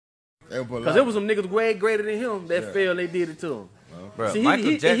Because there was some niggas way greater than him that failed. They did it to him. Bro, See,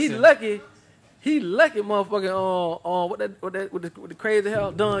 Michael Jackson. he lucky. He lucky, motherfucking with the crazy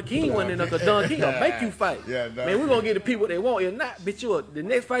hell Don King went in there, because Don King gonna make you fight. Yeah, man, we gonna get the people what they want. If not, bitch, the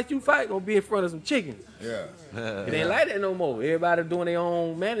next fight you fight gonna be in front of some chickens. Yeah. It ain't like that no more. Everybody doing their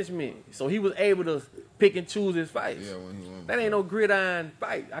own management. So he was able to pick and choose his fights. Yeah, when he won. That ain't no gridiron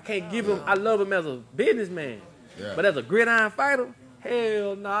fight. I can't give him, I love him as a businessman. Yeah. But as a gridiron fighter,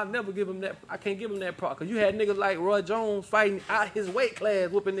 hell no, I never give him that. I can't give him that part. Because you had niggas like Roy Jones fighting out his weight class,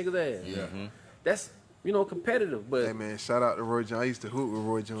 whooping niggas' ass. Yeah. That's, competitive. But hey man, shout out to Roy Jones. I used to hoop with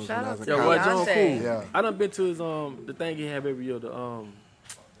Roy Jones when I was in Roy college. Jones cool. Yeah. I done been to his the thing he have every year.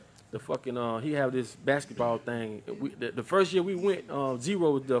 The fucking he have this basketball thing. The first year we went,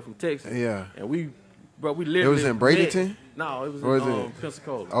 Zero was there from Texas. Yeah. And we literally. It was in Bradenton? Met. No, it was in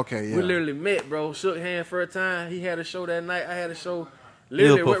Pensacola. Okay, yeah. We literally met, bro. Shook hands first time. He had a show that night. I had a show.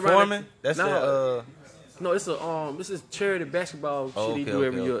 You were performing? That's no, it's this is charity basketball shit he do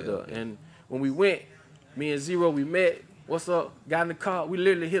every year though. And when we went, me and Zero, we met. What's up? Got in the car. We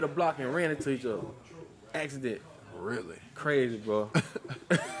literally hit a block and ran into each other. Accident. Really? Crazy, bro.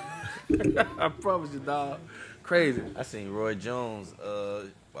 I promise you, dog. Crazy. I seen Roy Jones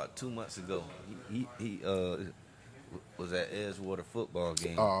about 2 months ago. He was at Edgewater football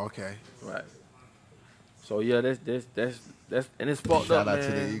game. Oh, okay. Right. So yeah, that's and it's fucked up, man. Shout out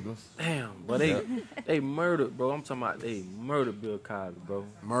to the Eagles. Damn, but they murdered, bro. I'm talking about they murdered Bill Cosby, bro.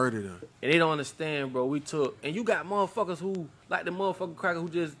 Murdered him. And they don't understand, bro. And you got motherfuckers who, like the motherfucking cracker who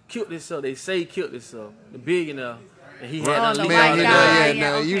just killed himself. They say he killed himself. The billionaire. And he had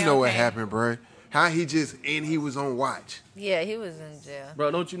man, you know what happened, bro. How he was on watch. Yeah, he was in jail.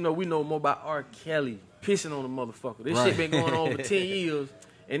 Bro, don't you know we know more about R. Kelly pissing on the motherfucker. This shit been going on for 10 years.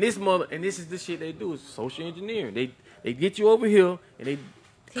 And this is the shit they do. It's social engineering. They get you over here and they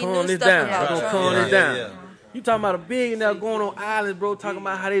calm this down. They're gonna calm this down. Yeah. You talking about a billionaire going on islands, bro, talking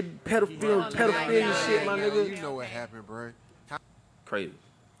about how they pedophilia and shit, my nigga. You know what happened, bro. Crazy.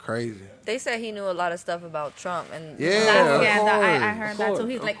 They said he knew a lot of stuff about Trump, and I heard that too.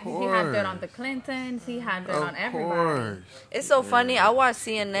 He's like he had dirt on the Clintons, he had dirt on everybody. It's so funny. I watch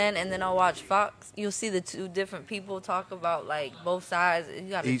CNN and then I watch Fox. You'll see the two different people talk about like both sides.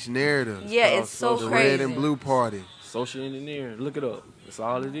 Each narrative. Yeah, it's so the crazy. Red and Blue Party. Social engineering. Look it up. That's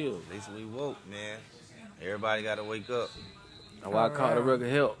all it is. At least we woke, man. Everybody got to wake up. That's why I call the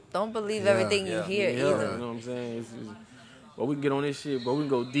record help. Don't believe everything you hear either. You know what I'm saying? But we can get on this shit, bro. We can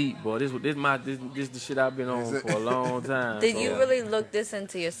go deep, boy. This the shit I've been on for a long time. Did you really look this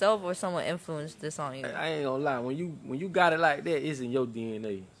into yourself, or someone influenced this on you? I ain't gonna lie. When you got it like that, it's in your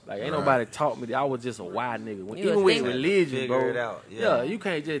DNA. Like ain't nobody taught me that. I was just a white nigga. Even with religion, bro. It out. Yeah, you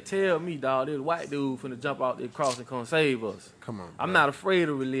can't just tell me, dog. This white dude finna jump out the cross and come save us. Come on, bro. I'm not afraid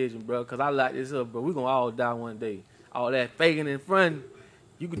of religion, bro, cause I like this up, bro. We gonna all die one day. All that faking in front,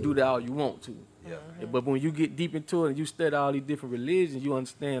 you can do that all you want to. Yeah. But when you get deep into it and you study all these different religions, you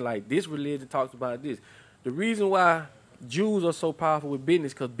understand like this religion talks about this. The reason why Jews are so powerful with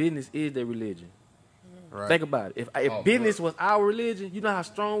business, because business is their religion. Right. Think about it. If business was our religion, you know how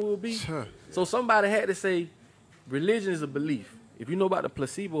strong we would be? Sure. So somebody had to say religion is a belief. If you know about the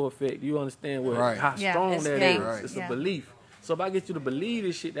placebo effect, you understand how strong that is. Right. It's a belief. So if I get you to believe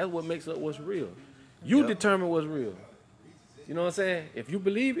this shit, that's what makes up what's real. You determine what's real. You know what I'm saying? If you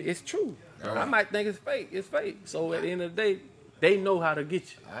believe it, it's true. Right. I might think it's fake. It's fake. So at the end of the day, they know how to get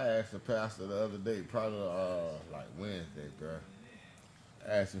you. I asked the pastor the other day, probably like Wednesday, bro.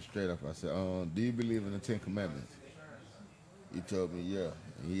 I asked him straight up. I said, do you believe in the 10 Commandments? He told me, yeah.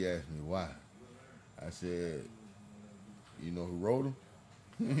 And he asked me why. I said, you know who wrote them?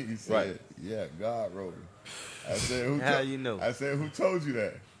 He said, yeah, God wrote them. I said, how you know? I said, who told you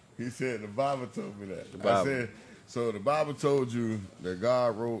that? He said, the Bible told me that. I said, so the Bible told you that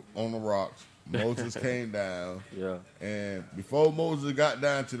God wrote on the rocks. Moses came down. Yeah. And before Moses got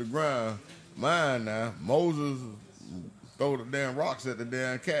down to the ground, Moses threw the damn rocks at the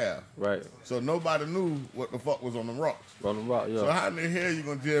damn calf. Right. So nobody knew what the fuck was on the rocks. On the rock, yeah. So how in the hell you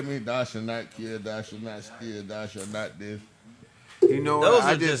gonna tell me thou shalt not kill, thou shalt not steal, thou shalt not this? You know, those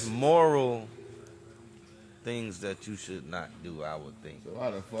are just moral things that you should not do, I would think. So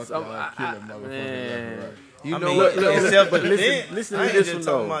why the fuck y'all killing motherfuckers left? You know, listen to this one,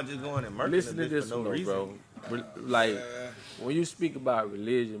 though. About just going and murking listen to this one, bro. Like, when you speak about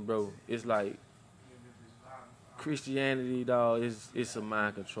religion, bro, it's like Christianity, dog, it's a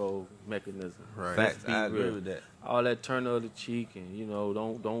mind control mechanism. Right. Facts, I agree with that. All that turn of the cheek and, you know,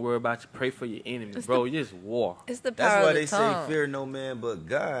 don't worry about you. Pray for your enemies, bro. It's just war. It's the power That's why of the they say fear no man but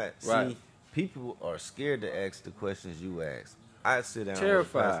God. Right. See, people are scared to ask the questions you ask. I sit down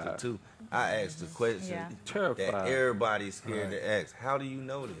Terrified. with Pastor too. I ask the question Terrified. that everybody's scared to ask. How do you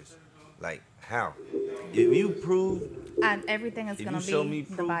know this? Like, how? If you prove, and everything is going to show be me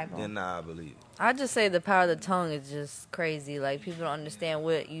the proof, Bible. then I believe it. I just say the power of the tongue is just crazy. Like, people don't understand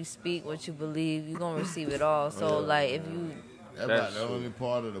what you speak, what you believe. You're going to receive it all. So, like, if you... That's about the only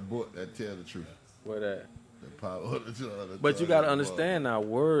part of the book that tell the truth. What that? The power of the tongue. But you got to understand now,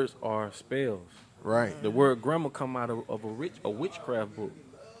 words are spells. Right. The word grammar come out of a witchcraft book.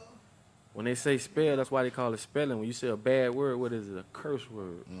 When they say spell, that's why they call it spelling. When you say a bad word, what is it? A curse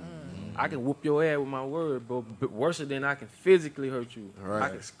word. Mm-hmm. I can whoop your ass with my word, but worse than I can physically hurt you. Right. I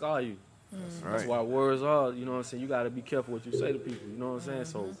can scar you. Mm-hmm. That's why words are, you know what I'm saying? You got to be careful what you say to people, you know what I'm saying?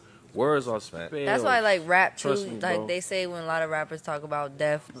 So words are spells. That's why, like, rap, too. Trust me, like, bro. they say when a lot of rappers talk about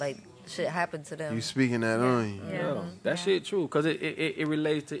death, like, shit happened to them. You speaking that on you. Yeah, that shit true, because it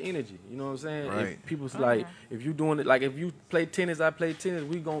relates to energy, you know what I'm saying? Right. If people's like, if you doing it, like if you play tennis, I play tennis,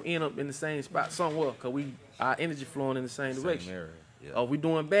 we gonna end up in the same spot somewhere, because our energy flowing in the same direction. Area. Yeah. Or we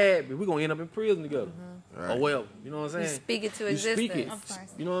doing bad, but we gonna end up in prison together. Right. Or well, you know what I'm saying? You speak it to You existence. speak it. Of course.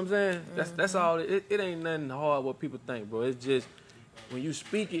 You know what I'm saying? That's all. It ain't nothing hard what people think, bro. It's just when you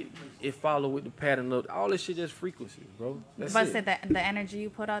speak it, it follow with the pattern of all this shit. Just frequency, bro. That's But it. say that the energy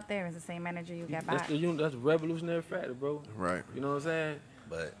you put out there is the same energy you get back. That's a revolutionary factor, bro. Right. You know what I'm saying?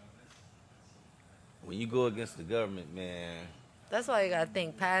 But when you go against the government, man, That's why you got to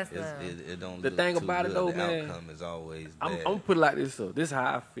think past them. it don't The look thing too about it, good. though, the man, outcome is always I'm bad. gonna put it like this up. This is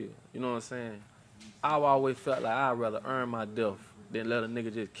how I feel. You know what I'm saying? I've always felt like I'd rather earn my death than let a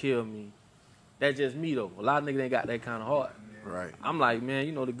nigga just kill me. That's just me though. A lot of niggas ain't got that kind of heart. Right. I'm like, man,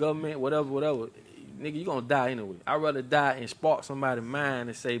 you know, the government, whatever, nigga, you gonna die anyway. I'd rather die and spark somebody's mind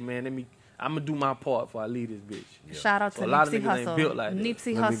and say, man, I'm gonna do my part before I leave this bitch. Yeah. Shout out to So a lot of Nipsey niggas ain't Hussle. built like that.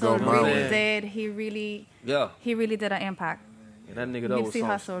 Nipsey Let me Hussle go really mine. did. He really did an impact. And that nigga, that was Nipsey something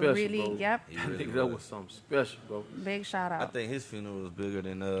Hussle special, really, bro. yep. He That really nigga, that was. was something special, bro. Big shout I out. think his funeral was bigger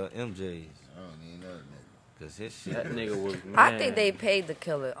than MJ's. I don't even know that Cause his shit. That nigga was, man. I think they paid the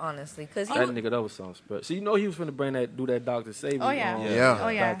killer, honestly. Because That nigga, that was something special. So you know he was finna do that Dr. Savior. Oh, yeah. Yeah. Oh,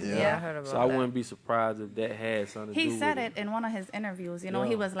 yeah. Dr. I Yeah. heard about So I that. wouldn't be surprised if that had something to do He with said it in one of his interviews. You know, Yeah.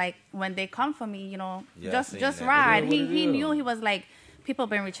 he was like, when they come for me, you know, Yeah, I just seen just that. ride. It is what He it is. knew, he was like, people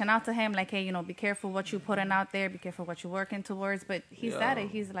been reaching out to him like, hey, you know, be careful what you putting out there, be careful what you're working towards. But he said Yeah. it.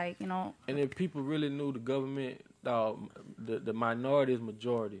 He's like, you know, And if people really knew the government, the minority is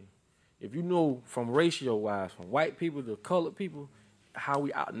majority. If you know from ratio-wise, from white people to colored people, how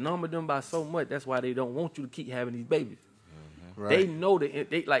we outnumber them by so much, that's why they don't want you to keep having these babies. Right. They know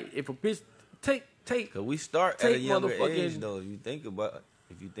that, they like, if a bitch, take, Cause we start at a Take younger motherfucking- age though. If you think about it,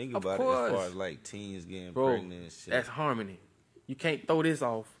 as course. far as like teens getting bro, pregnant and shit. that's harmony. You can't throw this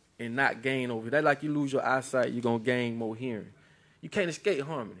off and not gain over. That's like you lose your eyesight, you're going to gain more hearing. You can't escape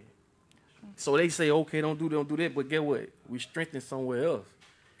harmony. So they say, okay, don't do that, but get what? We strengthen somewhere else.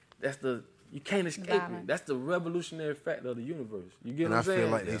 You can't escape it. Balance. That's the revolutionary factor of the universe. You get And what I I'm saying? feel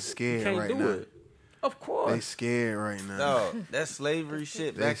like they You scared can't right do now. it. Of course. They scared right now. No, that slavery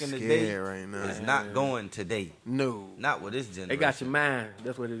shit They back in the day scared right now. is not going today. No. Not with this generation. They got your mind.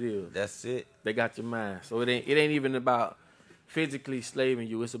 That's what it is. That's it. They got your mind. So it ain't even about physically slaving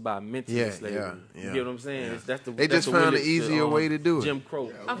you. It's about mentally Yeah, slaving yeah, you. yeah. You get what I'm saying? Yeah. That's the, They that's just the found Willie- an easier way to do it. Jim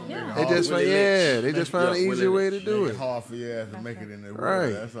Crow. yeah. They just Willie found, Lynch. they just found an Yeah, easier Willie way to do Make it. it hard for your ass to make it in the world.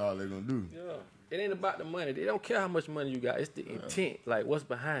 Right. That's all they're gonna do. Yeah. It ain't about the money. They don't care how much money you got. It's the intent, like what's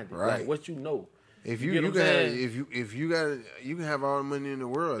behind it, Right. like what you know. If You you get you what I'm got saying? if you got you can have all the money in the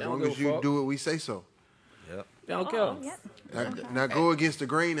world as They don't long give as a you fuck. do what we say so. Yep. They don't Oh, care. yeah. Now go against the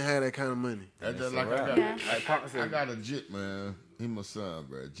grain and have that kind of money. That's just a like wrap. I got a Jit, man. He my son,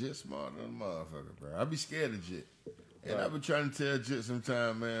 bro. Jit smarter than a motherfucker, bro. I be scared of Jit. And I be trying to tell Jit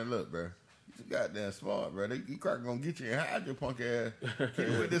sometime, man, look, bro. You goddamn smart, bro. You crack gonna get you and hide your punk ass. Keep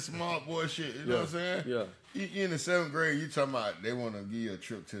with this smart boy shit. You know what I'm saying? Yeah. You in the 7th grade, you talking about they want to give you a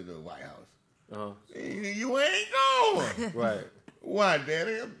trip to the White House. Uh-huh. You ain't going. Right. Why,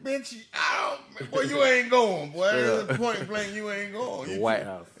 daddy? Bitch, boy, you ain't going, boy. Yeah. Point blank, you ain't going. The You White too-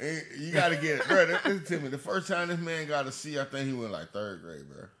 House. and you got to get it. Bro, listen to me. The first time this man got a C, I think he went like 3rd grade,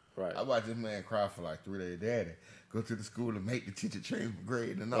 bro. Right. I watched this man cry for like 3 days. Daddy, go to the school and make the teacher change for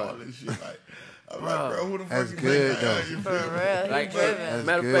grade and all this shit. Like, I'm like, bro, who the fuck That's you good, think I though. am? You For feel me? real. He Like, driven.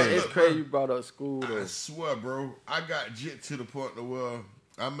 matter of fact, good. it's crazy you brought up school I though. swear, bro, I got Jit to the point to where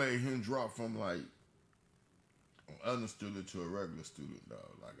I made him drop from like understood to a regular student, dog.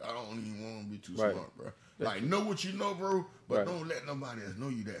 Like, I don't even want to be too smart, bro. Like, know what you know, bro, but don't let nobody else know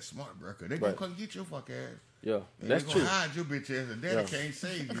you that smart, bro, because they gonna come get your fuck ass. Yeah, and that's they true. gonna hide your bitch ass, and daddy can't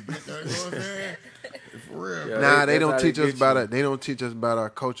save you. Bitch, you know what I'm saying? For real. Yeah, Nah, they don't teach us about it. They don't teach us about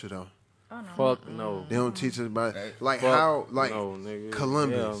our culture though. Oh, no. Fuck no. They don't teach us about like Fuck how like no, nigga.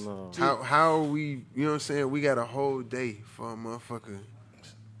 Columbus. No. How we, you know what I'm saying? We got a whole day for a motherfucker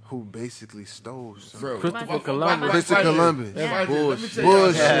who basically stole something. Christopher Columbus. Christopher Columbus. That's bullshit.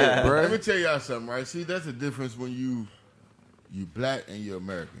 Bullshit, bro. Let me tell y'all something, right? See, that's the difference when you black and you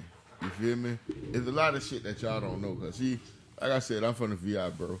American. You feel me? There's a lot of shit that y'all don't know. Cause see, like I said, I'm from the VI,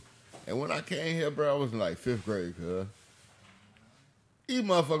 bro. And when I came here, bro, I was in like 5th grade, cuz. These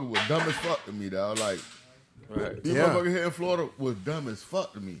motherfuckers was dumb as fuck to me, dog. Like, these motherfuckers here in Florida was dumb as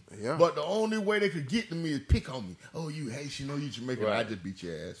fuck to me. Yeah. But the only way they could get to me is pick on me. Oh, you Haitian, oh, you Jamaican. I just beat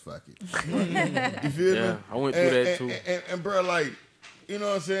your ass, fuck it. You feel me? I went through that too. And bro, like, you know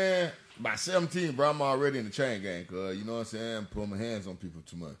what I'm saying? By 17, bro, I'm already in the chain gang, cuz, you know what I'm saying? I'm putting my hands on people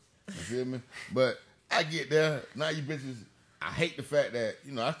too much. You feel me? But I get there. Now you bitches, I hate the fact that,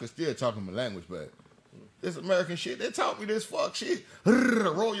 you know, I could still talk in my language, but this American shit, they taught me this fuck shit.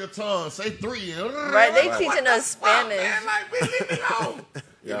 Roll your tongue, say 3. Right, they teaching us Spanish. Man, like, man, leave me alone.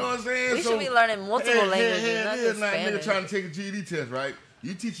 You know what I'm saying? We should be learning multiple languages, not just like, Spanish. Nigga trying to take a GED test, right?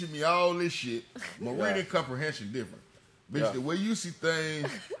 You teaching me all this shit. My reading comprehension different. Bitch, the way you see things.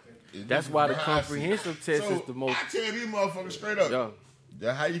 That's why the comprehensive test is the most. I tell these motherfuckers straight up. Yeah.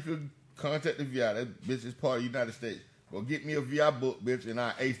 That's how you could contact the VI. That bitch is part of the United States. Go get me a VI book, bitch, and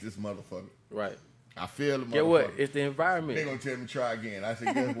I ace this motherfucker. Right. I feel the motherfucker. Get what? It's the environment. They gonna tell me try again. I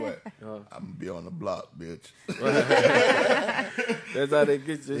said, guess what? I'm gonna be on the block, bitch. That's how they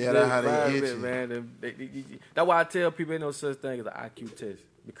get you. Yeah, that's how they get you, man. That's why I tell people ain't no such thing as an IQ test,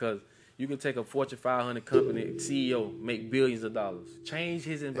 because you can take a Fortune 500 company CEO, make billions of dollars, change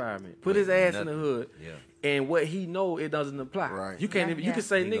his environment, put his ass in the hood, and what he know it doesn't apply. Right. You can't even. You can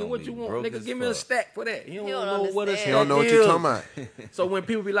say, nigga, what you want? Nigga, give me a stack for that. He don't know what a stack is. He don't know what you're talking about. So when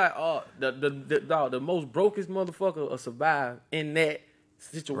people be like, oh, the most brokest motherfucker will survive in that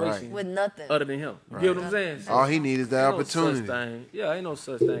situation with nothing other than him. You get what I'm saying? So all he needs is that ain't opportunity. No such thing. Yeah, ain't no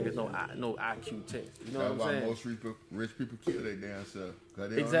such thing as no IQ test. You know That's what why I'm saying? most rich people kill their damn self.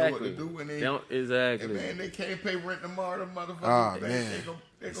 Because they don't know what to do when they exactly. And man, they can't pay rent tomorrow, them motherfuckers. Oh, man.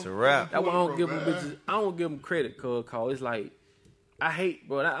 It's a wrap. That's why I don't give them bitches. I don't give them credit, cause it's like I hate,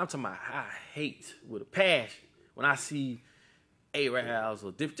 bro. I'm talking about I hate with a passion when I see Arabs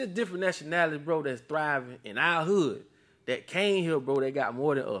or just different nationalities, bro, that's thriving in our hood that came here, bro. They got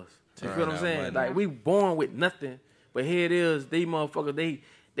more than us. You feel what I'm saying? Like we born with nothing, but here it is. These motherfuckers,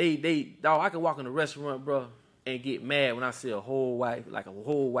 they dog. I can walk in a restaurant, bro, and get mad when I see a whole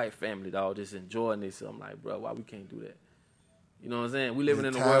white family, dog, just enjoying this. I'm like, bro, why we can't do that? You know what I'm saying? We living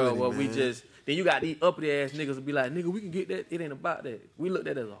in a world where we just, then you got these uppity ass niggas who be like, nigga, we can get that. It ain't about that. We look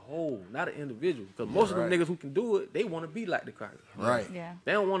at it as a whole, not an individual. Because most of them niggas who can do it, they want to be like the crackers. Right. Yeah.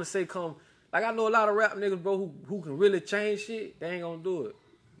 They don't want to say come, like I know a lot of rap niggas, bro, who can really change shit. They ain't gonna do it.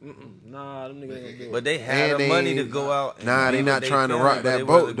 Nah, them niggas ain't gonna do it. But they have the money to go out. And nah, they not trying to rock that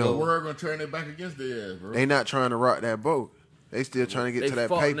boat, though. The world gonna turn it back against their ass, bro. They not trying to rock that boat. They still trying to get to that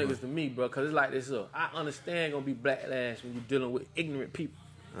fuck paper. niggas to me, bro, because it's like this. I understand gonna be backlash when you're dealing with ignorant people.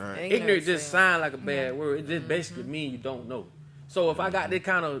 Right. Ignorant just sound like a bad word. It just basically mean you don't know. So if I got this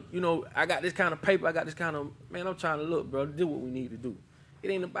kind of, I got this kind of paper, I got this kind of, man, I'm trying to look, bro, do what we need to do. It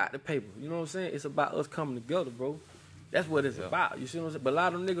ain't about the paper. You know what I'm saying? It's about us coming together, bro. That's what it's about. You see what I'm saying? But a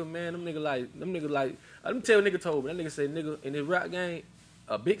lot of them niggas, man, them niggas like, let me tell you, nigga told me. That nigga say, nigga, in this rap game,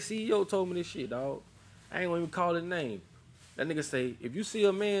 a big CEO told me this shit, dog. I ain't gonna even call his name. That nigga say, if you see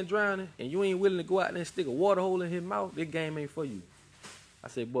a man drowning and you ain't willing to go out there and stick a water hole in his mouth, this game ain't for you. I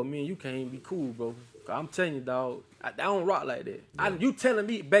said, boy, me and you can't even be cool, bro. I'm telling you, dog, I don't rock like that. Yeah. You telling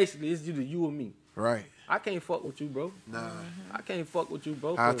me, basically, it's either you or me. Right. I can't fuck with you, bro. Nah. I can't fuck with you,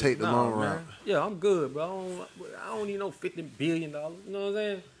 bro. I'll take the long route. Yeah, I'm good, bro. I don't need no $50 billion. You know what I'm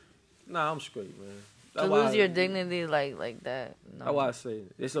saying? Nah, I'm straight, man. To lose your dignity like that. No. That's why I say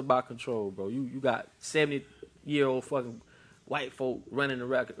it's about control, bro. You got 70-year-old fucking white folk running the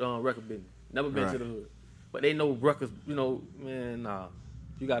record business. Never been to the hood. But they know records, man, nah.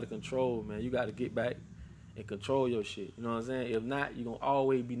 You got to control, man. You got to get back and control your shit. You know what I'm saying? If not, you're going to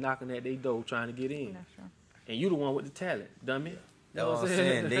always be knocking at their door trying to get in. That's true. And you the one with the talent, dummy. That's what I'm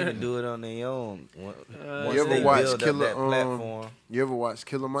saying. They can do it on their own. Once you ever they watch build Killer up that platform. You ever watch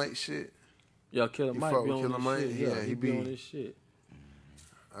Killer Mike shit? Yeah, Killer Mike fuck be with on Killer this Mike? shit. Yeah, he be on this shit.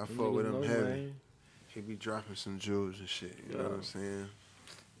 I fuck with him heavy. Man. He be dropping some jewels and shit. You know what I'm saying?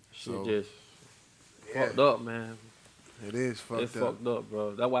 Shit just fucked up, man. It is fucked It's up. fucked up,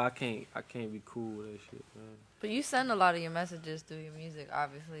 bro. That's why I can't be cool with that shit, man. But you send a lot of your messages through your music,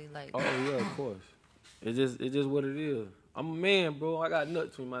 obviously. Like, Oh yeah, of course. It's just what it is. I'm a man, bro. I got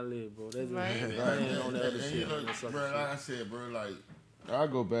nuts between my legs, bro. That's Right. it. I ain't on that other And shit. you know, That sucker bro, shit. like I said, bro, like I'll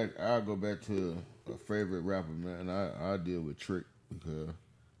go back to a favorite rapper, man. I deal with Trick because,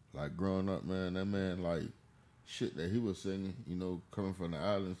 like, growing up, man, that man, like, shit that he was singing, you know, coming from the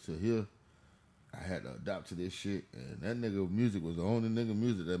islands to here, I had to adapt to this shit, and that nigga music was the only nigga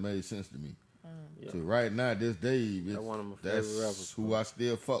music that made sense to me. Yeah. So right now, this day, That's one of my favorite that's rappers, who I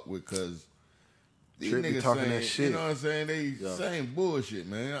still fuck with, cause these Trick be niggas talking saying, that shit. you know what I'm saying? They saying bullshit,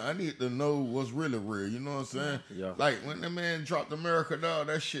 man. I need to know what's really real. You know what I'm saying? Yeah. Like when that man dropped America, dog,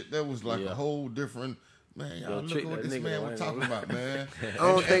 that shit that was like Yeah. a whole different. Man, y'all look Trick at what that this nigga, man I was ain't talking gonna about, man. I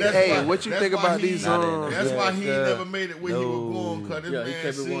don't And think. that's Hey, why- what you that's think why about he- these? That's why he Yeah. never made it where he was going, cause this Yeah, he man kept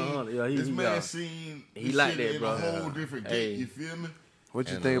it seen 100. Yeah, this he man got- seen he this like shit that, in bro. a whole different Hey. gate. You feel me? What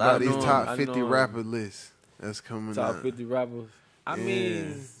you And think a lot about of these them- top I 50 know- rapper lists that's coming Top out? 50 rappers. I Yeah.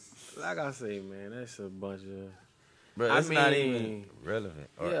 mean, like I say, man, that's a bunch of. Bro, I it's not mean, even relevant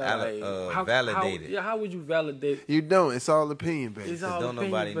or Yeah, like, how- validated. How would you validate? You don't. It's all opinion based. It's all don't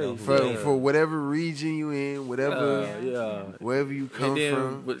nobody know opinion-based. who For Yeah. for whatever region you in, whatever Yeah. wherever you come And then,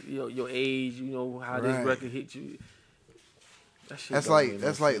 from. but your age, you know how Right. this record hit you. That shit That's don't like make no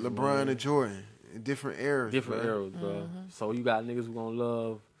that's like sense, LeBron man. and Jordan, in different eras. Different bro. eras, bro. So you got niggas who gonna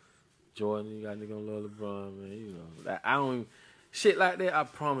love Jordan, you got niggas gonna love LeBron, man. You know, like, I don't even, shit like that. I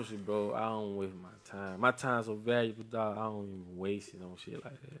promise you, bro. I don't waste my time. My time's so valuable, dog. I don't even waste it on shit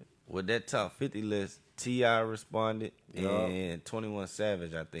like that. With that top 50 list, T.I. responded Yeah. and 21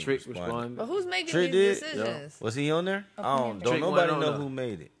 Savage, I think, Trick responded. responded. but who's making Trick these did? decisions? Was he on there? I don't Trick nobody went on know there. who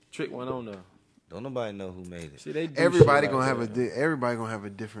made it. Trick went on there. Don't nobody know who made it. See, they do Everybody shit gonna like have that. everybody gonna have a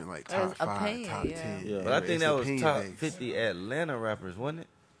different like top It's 5, opinion, top yeah. 10. Yeah. But I think It's that was opinion top based. 50 Atlanta rappers, wasn't it?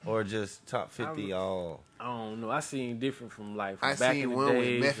 Or just top 50 all? I don't know. I seen different from like from I back in seen the one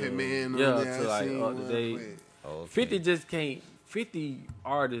days. with Method or- Man. Yeah, on there. to I like seen up to one date. with- Oh, okay. 50 just can't. 50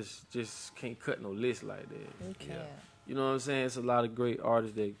 artists just can't cut no list like that. You can't. You know what I'm saying? It's a lot of great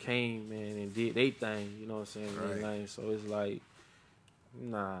artists that came, man, and did they thing. You know what I'm saying? Right. Their lane. So it's like,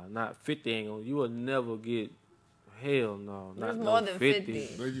 nah, not 50 ain't gonna. You will never get. Hell no, There's not more no than 50.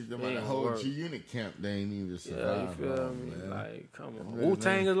 50. But you about Ain't the gonna whole work. G Unit camp, they ain't even Yeah, you survive. feel long, me? man. Like, come on. Really, Wu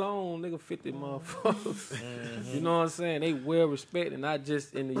Tang man. alone, nigga, 50 motherfuckers. You know what I'm saying? They well respected, not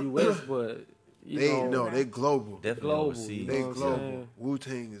just in the U.S., but you They know, they global. Definitely global. overseas. You They know what I'm global. saying? Wu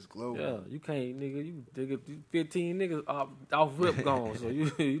Tang is global. Yeah, you can't, nigga. You 15 niggas off rip gone, so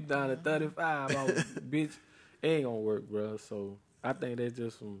you down to 35. Bitch, it ain't gonna work, bro. So I think that's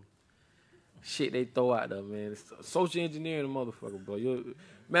just some shit they throw out there, man. It's social engineering, the motherfucker, bro.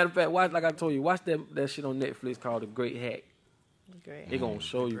 Matter of fact, watch like I told you, watch that shit on Netflix called The Great Hack. Great. They gonna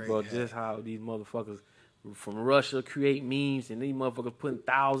show you, Great bro, Hack. just how these motherfuckers from Russia create memes, and these motherfuckers putting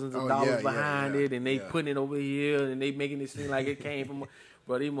thousands of Oh, dollars yeah, behind yeah, it, and they yeah. putting it over here, and they making it seem like it came from.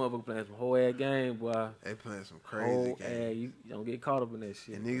 Bro, these motherfuckers playing some whole ass game, boy. They playing some crazy Whole games. ass, you don't get caught up in that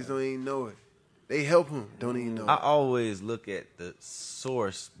shit. And niggas bro. don't even know it. They help him, don't even know I it. always look at the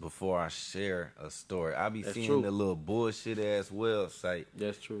source before I share a story. I be That's seeing true. the little bullshit ass website.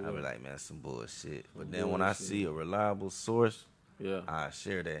 That's true. I be bro. like, man, some bullshit. But then when I Bullshit. see a reliable source, Yeah, I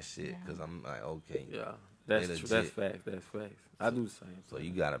share that shit because I'm like, okay. yeah, that's They true. That's legit. facts. That's facts. I do the same. So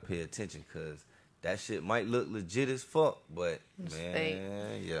you gotta pay attention because that shit might look legit as fuck, but It's man, fake.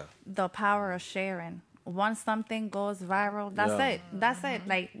 yeah. The power of sharing. Once something goes viral, that's Yeah. it. That's it.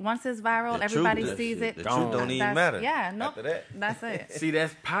 Like once it's viral, The everybody truth, sees it. the truth don't even That's- matter. Yeah, no. After that. That's it. See,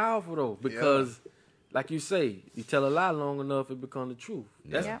 that's powerful though, because, like you say, you tell a lie long enough, it becomes the truth.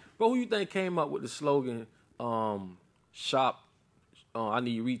 That's, Yeah. Bro, who you think came up with the slogan, "Shop, I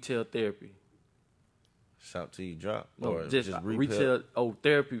need retail therapy"? Shop till you drop, No, or just retail. retail. Oh,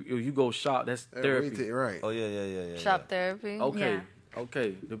 therapy. If you go shop, that's therapy. Retail, right. Oh yeah. Shop therapy. Okay, Yeah.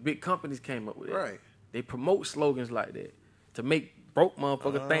 okay. The big companies came up with it. Right. They promote slogans like that to make broke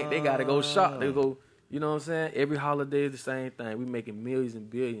motherfuckers think they gotta go shop. They go, you know what I'm saying? Every holiday is the same thing. We making millions and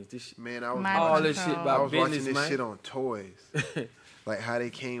billions. This shit, Man, I was Mind all watching, this shit control. about I was watching business, this man. shit on toys. Like how they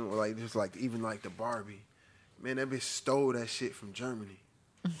came, like just like even like the Barbie. Man, that bitch stole that shit from Germany.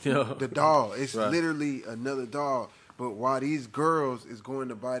 Yeah. The doll. It's Right. literally another doll. But while these girls is going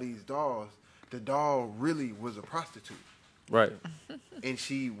to buy these dolls, the doll really was a prostitute. Right. And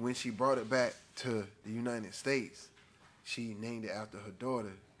when she brought it back to the United States, she named it after her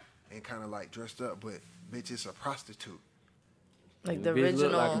daughter and kind of like dressed up. But bitch, it's a prostitute. Like The the bitch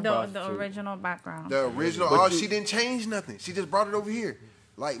look like original. a The prostitute. original background. The original, But oh, you- she didn't change nothing. She just brought it over here.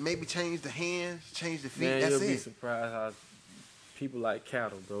 Like maybe change the hands, change the feet. Man, That's you'll be it. surprised how people like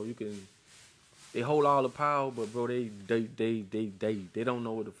cattle, bro. They hold all the power, but bro, they don't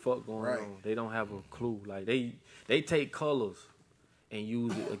know what the fuck going Right. on. They don't have a clue. Like they take colors and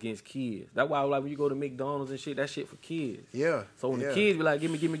use it against kids. That's why like when you go to McDonald's and shit, that shit for kids. Yeah. So when yeah. the kids be like,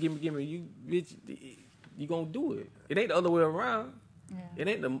 give me, you bitch, you gonna do it. It ain't the other way around. Yeah. It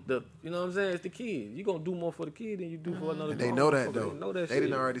ain't the you know what I'm saying? It's the kids. You gonna do more for the kid than you do for another. And they know that motherfucker. though. They know that They shit.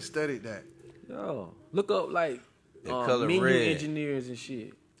 didn't already studied that. Yo, look up like The color menu red. engineers and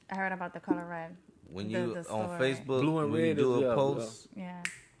shit. I heard about the color red. When The- you the on store. Facebook, Blue and when you red do is- a yeah, post,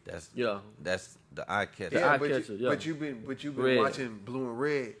 Yeah. that's the eye catcher. The eye but catcher, yeah. but you've been Red. watching Blue and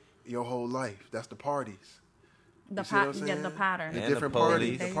Red your whole life. That's the parties. The You see what I'm yeah, saying? the pattern. The And the different police.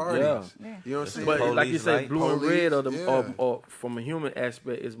 parties. The Yeah. parties. Yeah. You know what I'm It's saying? But like you Police say, light. blue and Police, red, yeah. or from a human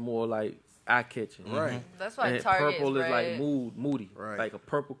aspect, is more like eye catching. Right. That's why And Target purple is is red. like moody. Right. Like a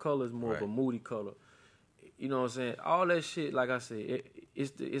purple color is more of a Right. moody color. You know what I'm saying? All that shit, like I said,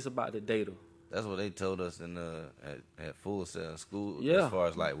 it's about the data. That's what they told us in at Full Sail in school. Yeah. As far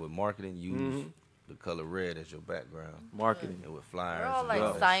as like with marketing, use the color red as your background. Marketing. And with flyers. We're all and like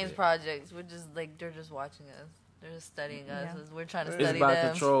all that science shit. projects. We're just like they're just watching us. They're just studying us. Yeah. As we're trying to It's study about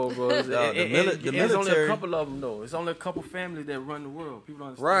them. control, bro. It's, No, the it's only a military- couple of them though. It's only a couple families that run the world. People don't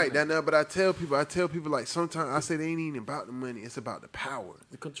understand Right. that. That now, but I tell people like sometimes I say they ain't even about the money. It's about the power.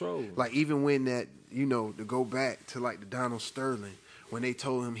 The control. Like even when that, to go back to like the Donald Sterling, when they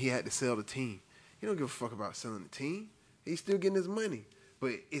told him he had to sell the team. He don't give a fuck about selling the team. He's still getting his money.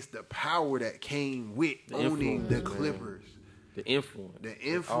 But it's the power that came with The owning the influence, man. Clippers. The influence. The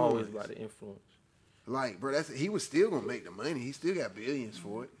It's always influence. about the influence. Like, bro, he was still gonna make the money. He still got billions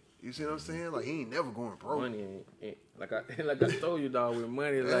for it. You see what I'm saying? Like he ain't never going broke. Money ain't like I told you, dog. With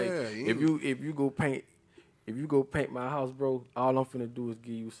money, like Yeah, if you go paint my house, bro, all I'm finna do is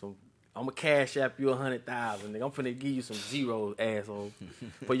give you some. I'm gonna cash app you 100,000. Nigga, I'm finna give you some zeros, asshole,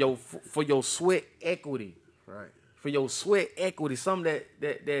 for your sweat equity. Right. For your sweat equity, something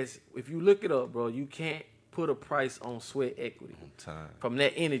that's if you look it up, bro, you can't put a price on sweat equity. Time. From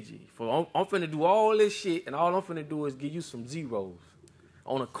that energy. I'm finna do all this shit, and all I'm finna do is give you some zeros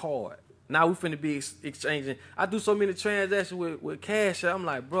on a card. Now we finna be exchanging. I do so many transactions with cash. I'm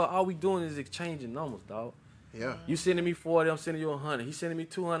like, bro, all we doing is exchanging numbers, dog. Yeah. You sending me 40, I'm sending you 100. He sending me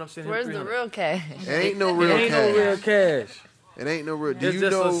 200, I'm sending Where's him the 300. real cash? It ain't no It real ain't cash. no real cash. It ain't no real. Do It's you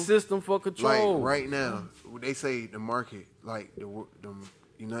just know? a system for control. Like right now, they say the market, like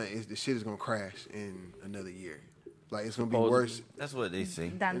the shit is gonna crash in another year. Like it's gonna be Supposedly. worse. That's what they say.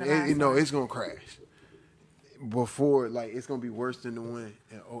 Down the line. It's gonna crash. Before, like it's gonna be worse than the one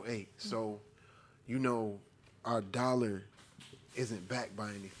in 2008. So, our dollar isn't backed by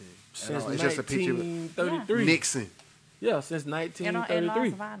anything. at Since all. It's just a picture of 1933. Nixon. Yeah, since It lost 1933.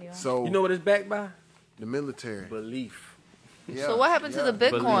 value. So You know what it's backed by? the military. Belief. Yeah, So what happened to yeah. the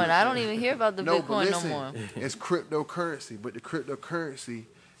Bitcoin? Believe. I don't even hear about the No, but Bitcoin listen, no more. it's cryptocurrency, but the cryptocurrency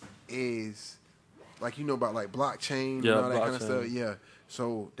is like about like blockchain Yeah, and all that kind of blockchain. stuff. Yeah,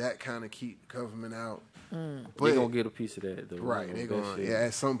 so that kind of keep the government out. They're But gonna get a piece of that, though. right, they're That going shit.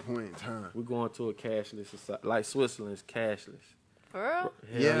 at some point in time. We're going to a cashless society. Like Switzerland's cashless. For real?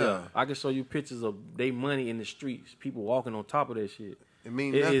 Hell Yeah. I can show you pictures of they money in the streets. People walking on top of that shit. It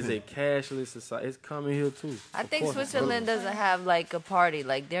means It nothing. is a cashless society. It's coming here too. I Of think course. Switzerland doesn't have like a party.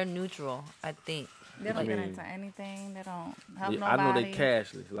 Like they're neutral. I think. They don't get mean- into anything. They don't help Yeah, I know nobody. they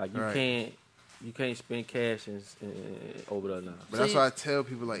cashless. Like you Right. can't spend cash over there now. But So that's you- why I tell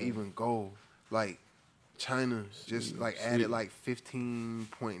people like even gold, like China just like added like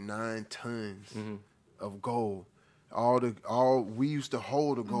 15.9 tons Mm-hmm. of gold. We used to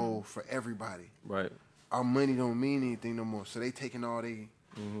hold the gold for everybody. Right. Our money don't mean anything no more. So they taking all they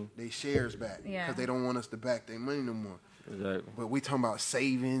shares back because Yeah. they don't want us to back their money no more. Exactly. But we talking about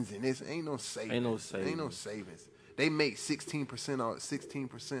savings and this ain't no savings. Ain't no Ain't no savings. savings. They make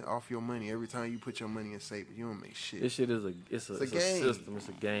 16% off your money every time you put your money in savings. You don't make shit. This shit is a It's a it's a game. system. It's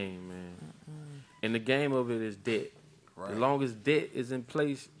a game, man. And the game of it is debt. Right. As long as debt is in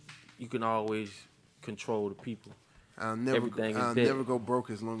place, you can always control the people. I'll never everything is I'll debt. never go broke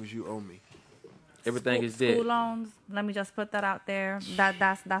as long as you owe me. Everything is debt. School loans. Let me just put that out there.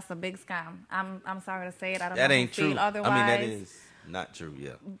 That's a big scam. I'm sorry to say it. I don't That know ain't if you feel true. otherwise. I mean, that is not true.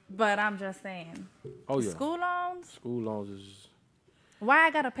 Yeah. But I'm just saying. Oh yeah. School loans. School loans is. Why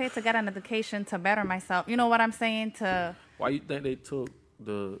I gotta pay to get an education to better myself? You know what I'm saying? To Why you think they took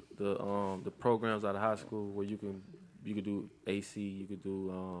the programs out of high school where you could do AC, you could do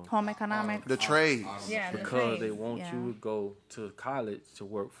home economics. The trades. yeah, the because they trades, want yeah. you to go to college to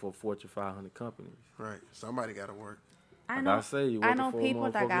work for Fortune 500 companies. Right. Somebody got to work. I Like I say, you I working know for a people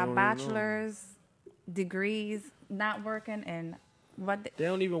motherfucker that you got don't even know. bachelor's degrees, not working, and what They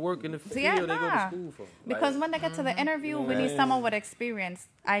don't even work in the field yeah, they go to nah. school for. Because Like, when they get to the interview, we Man. need someone with experience.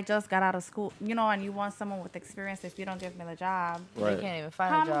 I just got out of school, you know, and you want someone with experience. If you don't give me the job, Right. They can't even how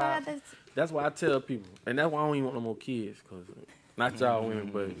find am a I job. gonna have this? that's why I tell people, and that's why I don't even want no more kids, cause not y'all women,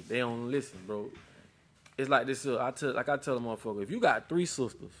 but they don't listen, bro. It's like this. I tell the motherfucker, if you got 3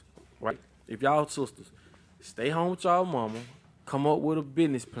 sisters, right? If y'all sisters, stay home with y'all mama, come up with a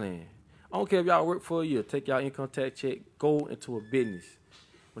business plan. I don't care if y'all work for a year, take y'all income tax check, go into a business.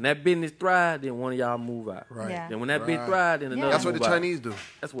 When that business thrive, then one of y'all move out. Right. Yeah. Then when that bitch Right. thrive, then another That's what move the out. Chinese do.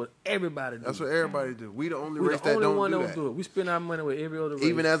 That's what everybody do. That's what everybody do. We the only we race the that only one don't that do don't that. do it. We spend our money with every other race.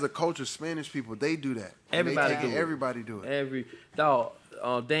 Even as a culture, Spanish people, they do that. And Everybody they take do it. it. Everybody do it. Every dog,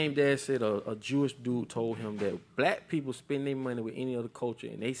 Dame Dad said a Jewish dude told him that black people spend their money with any other culture,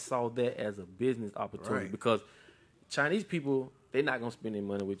 and they saw that as a business opportunity Right. because Chinese people, they're not gonna spend their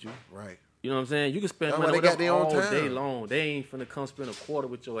money with you. Right. You know what I'm saying? You can spend That's money why with they got them their own all time. day long. They ain't finna come spend a quarter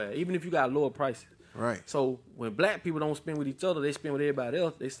with your ass, even if you got lower prices. Right. So when black people don't spend with each other, they spend with everybody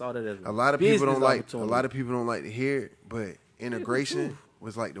else. They saw that as A lot of people don't like. A opportunity. lot of people don't like to hear it, but integration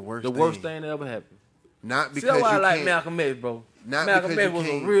was like the worst. the worst thing that ever happened. Not See, because that's why you I like can't. Malcolm X, bro. Not Malcolm because X you was a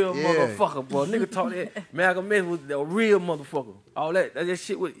can't- real yeah. motherfucker, bro. Nigga talk that. Malcolm X was a real motherfucker. All that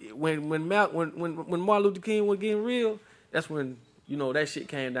shit was when Martin Luther King was getting real. That's when that shit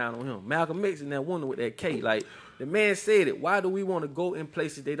came down on him. Malcolm X and that woman with that K. Like the man said it. Why do we want to go in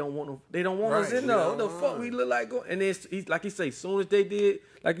places they don't want? They don't want us Right. in there. We What the don't fuck want we it. look like going? And then he's like he say, as soon as they did,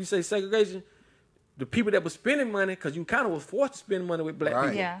 like you say, segregation. The people that were spending money, because you kind of was forced to spend money with black Right.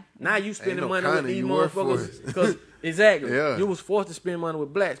 people. Yeah. Now you spending no money kinda, with these you were motherfuckers. forced. Because exactly, Yeah. you was forced to spend money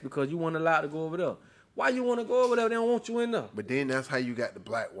with blacks because you weren't allowed to go over there. Why you want to go over there? They don't want you in there. But then that's how you got the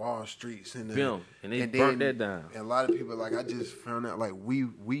Black Wall Streets and the Bim, and they burnt that down. And a lot of people, like I just found out, like we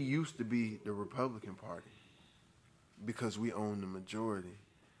used to be the Republican Party because we own the majority,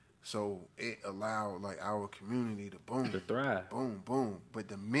 so it allowed like our community to boom, To thrive. boom, boom. But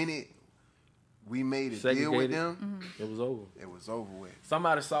the minute we made a deal Segregated. with them, It was over. it was over with.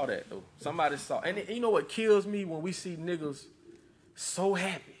 Somebody saw that though. Somebody saw, and you know what kills me when we see niggas so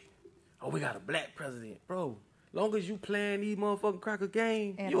happy. Oh, we got a black president, bro. Long as you playing these motherfucking cracker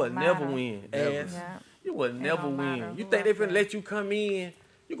game, It you will don't never matter. win, Never. ass. Yeah. You will never don't win. matter You who think they up finna there. let you come in?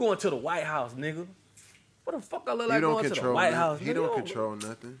 You going to the White House, nigga? What the fuck I look like He don't going to the control. White House? He nigga? don't You control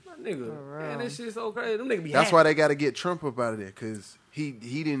nothing. My nigga, real. man, this shit so crazy. Them niggas be That's happy. why they got to get Trump up out of there because he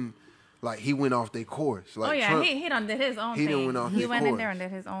didn't like he went off their course. Like Oh yeah, Trump, he done did his own he thing. done went off He his went in course. there and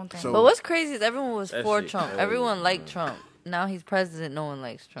did his own thing. So- But what's crazy is everyone was That for shit Trump. crazy, Everyone man. liked Trump. Now he's president. No one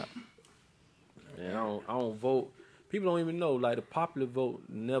likes Trump. Man, I don't vote. People don't even know. Like the popular vote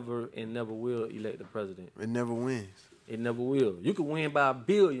never and never will elect the president. it never wins. It never will. You could win by 1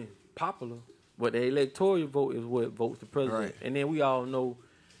 billion popular, but the electoral vote is what votes the president. Right. And then we all know,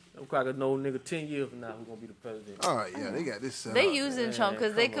 them crackers know nigga 10 years from now who's gonna be the president. All right, yeah, they got this set They up. using Trump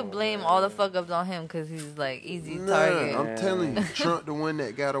because they come could on, blame man. all the fuck ups on him because he's like easy Nah, target. I'm telling you, Trump the one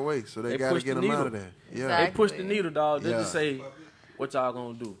that got away, so they They got to pushed get the him out needle. of there. Yeah, Exactly. They push the needle, dog. They Yeah. just say, what y'all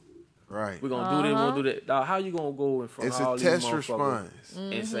gonna do? right. We're gonna do this, we're gonna do that. Dog, how you gonna go in front It's of all a these test motherfuckers response.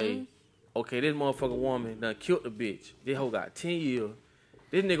 and say, okay, this motherfucking woman done killed the bitch. This hoe got 10 years.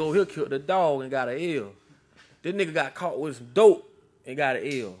 This nigga over here killed the dog and got an L. This nigga got caught with some dope and got an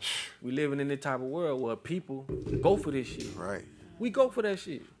L. We living in this type of world where people go for this shit. Right. We go for that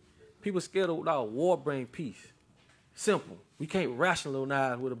shit. People scared of war bring peace. Simple. We can't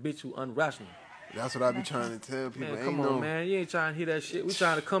rationalize with a bitch who unrational. That's what I be trying to tell people. Man, Ain't come no on, man. You ain't trying to hear that shit. We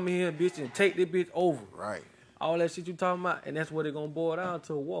trying to come in here, bitch, and take this bitch over. right. All that shit you talking about, and that's what it gonna boil down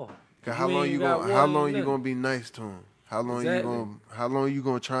to a war. Cause If how long ain't you got gonna war, how you long ain't you nothing. gonna be nice to him? How long you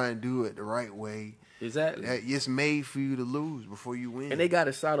gonna try and do it the right way? Exactly. That it's made for you to lose before you win. And they got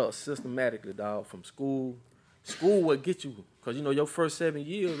it set up systematically, dog, from school. School will get you, cause you know your first 7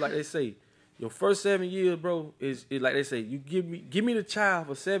 years, like they say, your first 7 years, bro, is like they say, you give me the child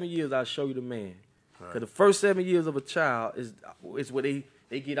for 7 years, I'll show you the man. Cause the first 7 years of a child is what they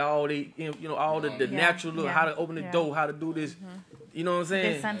get all all the natural look, how to open the door, how to do this. You know what I'm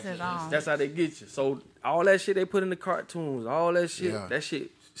saying? Their senses on. That's how they get you. So all that shit they put in the cartoons, all that shit, Yeah. that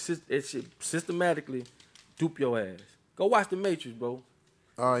shit systematically dupe your ass. Go watch The Matrix, bro.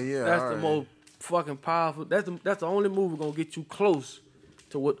 Oh yeah. That's all the right. most fucking powerful. That's the only movie gonna get you close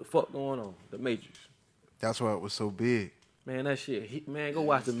to what the fuck going on. The Matrix. That's why it was so big. Man, that shit. Man, go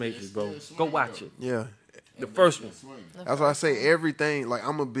watch The Matrix, bro. Go watch it. Yeah. The first one. That's why I say everything. Like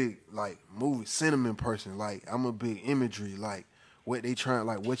I'm a big like movie sentiment person. Like I'm a big imagery. Like what they trying.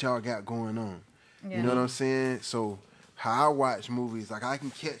 Like what y'all got going on. Yeah. You know what I'm saying? So how I watch movies. Like I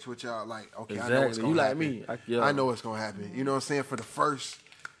can catch what y'all like. Okay, I know what's Exactly. gonna You happen. like me. I know what's gonna happen. You know what I'm saying?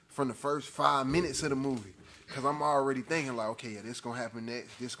 From the first 5 minutes of the movie. Cause I'm already thinking like, okay, yeah, this gonna happen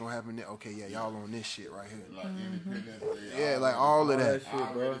next. This gonna happen next. Okay, yeah, y'all on this shit right here. Like Independence Day. Yeah, like all of that. I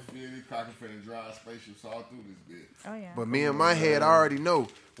already feel these cocker finna drive spaceships all through this bitch. Oh yeah. But me in my head, I already know.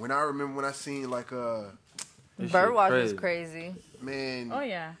 When I remember when I seen like Birdwatch was crazy. man, Oh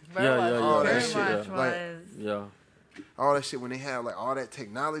yeah. Birdwatch All was that very shit, much like- was. Yeah. all that shit when they have like all that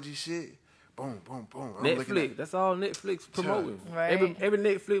technology shit. Boom, boom, boom. I'm looking Netflix. at- That's all Netflix promoting. Right. Every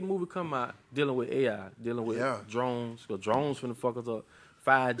Netflix movie come out dealing with AI, dealing with Yeah. drones. Cause drones finna fuck us up.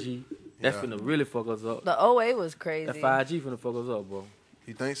 5G. That's Yeah. finna really fuck us up. The 08 was crazy. That 5G finna fuck us up, bro.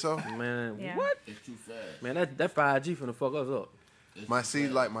 You think so? Man, Yeah. what? It's too fast. Man, that 5G finna fuck us up. My see,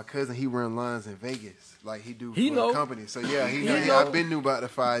 like my cousin, he run lines in Vegas. Like he do He for know. a company. So yeah, he He know. know. I've been knew about the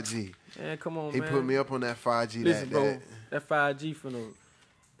 5G. Man, come on, He man. put me up on that 5G. Listen, that, bro, that 5G finna,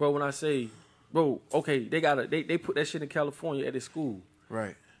 bro. When I say, bro, okay, they put that shit in California at the school.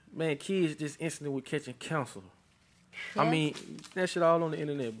 right. Man, kids just instantly with catching cancer. Yeah. I mean, that shit all on the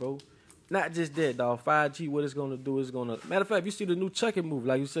internet, bro. Not just that, dog. 5G, what it's gonna do is gonna. Matter of fact, if you see the new Chucky movie,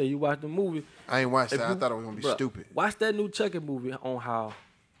 like you said, you watch the movie. I ain't watched if that. I you- thought it was gonna be bruh, stupid. Watch that new Chucky movie on how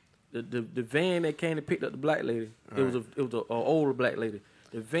the van that came and picked up the black lady. It was a older black lady.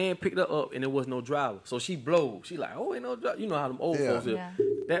 The van picked her up and there was no driver, so she blowed. She like, oh, ain't no driver. You know how them old Yeah. folks is. Yeah.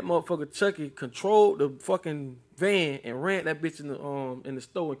 That motherfucker Chucky controlled the fucking van and ran that bitch in the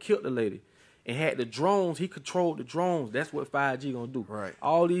store and killed the lady. And had the drones. He controlled the drones. That's what 5G gonna do. Right.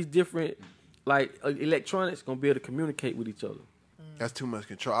 All these different like electronics gonna be able to communicate with each other. That's too much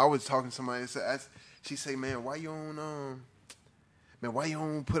control. I was talking to somebody that said, she say, man, why you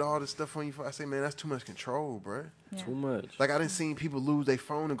don't put all this stuff on your phone? I say, man, that's too much control, bro. Yeah. Too much. Like I done seen people lose their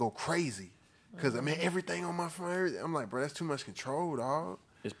phone and go crazy. Cause I mean everything on my phone, everything. I'm like, bro, that's too much control, dog.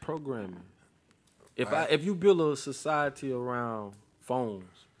 It's programming. Right. If you build a society around phones,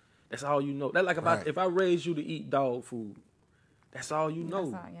 that's all you know. That like Right. if I raise you to eat dog food, that's all you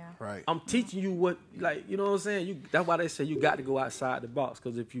know. That's all, yeah. Right. I'm teaching you what, like, you know what I'm saying. That's why they say you got to go outside the box.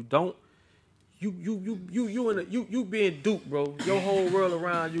 Because if you don't, you being duped, bro. Your whole world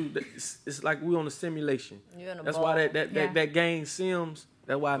around you, it's like we on a simulation. You're in a That's ball. why Yeah. that game Sims.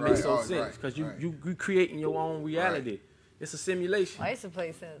 That's why it makes so Right. sense. Because Right. you creating your own reality. It's a simulation. I used to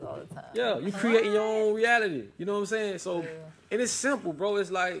play Sims all the time. Yeah, you creating your own reality. You know what I'm saying? So, and it's simple, bro.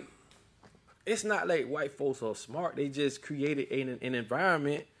 It's like, it's not like white folks are smart. They just created an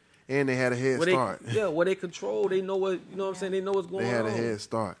environment And they had a head where start. where they control. They know what, you know what I'm saying? They know what's going They on. had a head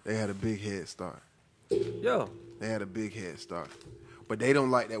start. They had a big head start. Yeah. They had a big head start. But they don't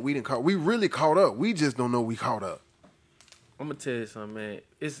like that. We really caught up. We just don't know we caught up. I'm gonna tell you something, man.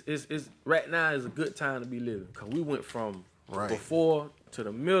 It's right now is a good time to be living. Cause we went from Right. before to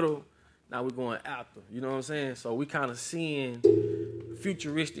the middle. Now we're going after. You know what I'm saying? So we kind of seeing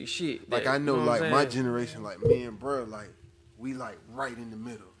futuristic shit. Like that- I know, you what I'm like my saying? generation, like me and bro, like we like right in the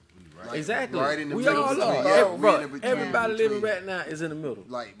middle. Like, Exactly. Right in the We middle. all between- are. yeah, we Bro, in the between- everybody living between- right now is in the middle.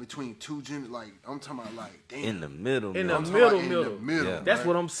 Like between two like I'm talking about like damn. In the middle. In man. the I'm talking about middle. In the middle. Yeah. That's right?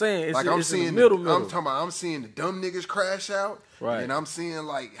 what I'm saying. It's, Like it's I'm in seeing the middle. I'm talking about I'm seeing the dumb niggas crash out. Right. And I'm seeing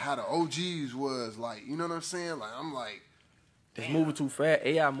like how the OGs was like, you know what I'm saying? Like I'm like, It's moving too fast.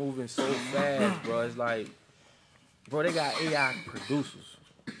 AI moving so fast, bro. It's like, bro, they got AI producers.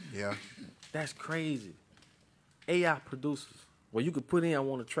 yeah. That's crazy. AI producers. Well, you could put in, I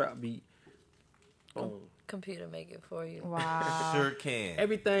want a trap beat. Boom. Computer make it for you. Wow. Sure can.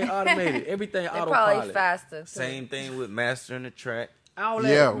 Everything automated. Everything They're autopilot. probably faster. Too. Same thing with mastering the track, All that.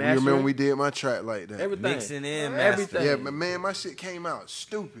 Yeah, we mastering, remember we did my track like that. everything. mixing in, Everything. mastering. Yeah, but man, my shit came out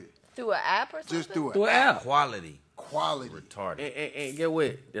stupid. Through an app or something? Just through Do it. an app. Quality, Quality. retarded. And get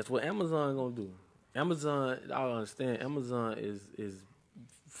what? That's what Amazon gonna do. Amazon, I don't understand. Amazon is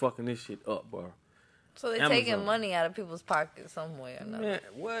fucking this shit up, bro. So they're Amazon. taking money out of people's pockets some way or another. Man,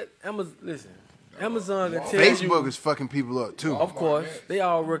 what? Listen. Amazon can tell you. Facebook is fucking people up too. Of course, they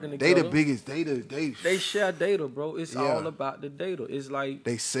all working They together. the biggest. They share data, bro. It's Yeah. all about the data. It's like,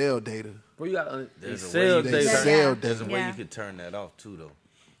 They sell data. bro, you got they There's a way sell you They data. Yeah. sell There's a data. way Yeah. you can turn that off too, though.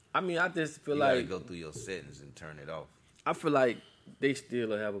 I mean, I just feel You like gotta go through your settings and turn it off. I feel like they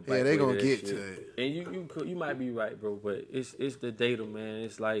still have a back Yeah, they way gonna that get shit. to it. And you might be right, bro, but it's the data, man.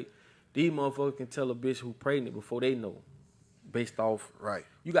 It's like these motherfuckers can tell a bitch who pregnant before they know, based off. Right.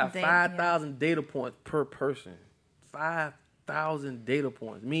 You got Data, 5,000 data points per person. 5,000 data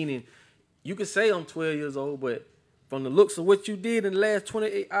points, meaning you can say I'm 12 years old, but from the looks of what you did in the last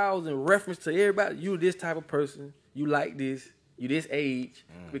 28 hours in reference to everybody, you this type of person, you like this, you this age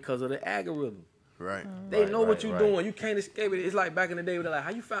because of the algorithm. Right. They know what you're right. doing. You can't escape it. It's like back in the day where they're like, how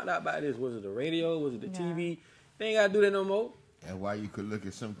you found out about this? Was it the radio? Was it the TV? They ain't got to do that no more. And why you could look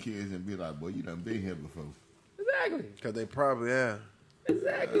at some kids and be like, boy, you done been here before. Exactly. Because they probably have.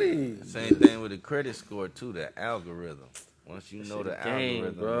 Exactly. Same thing with the credit score too. The algorithm. Once you know the game,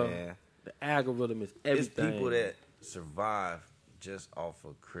 algorithm, bro. man, The algorithm is it's everything. people that survive just off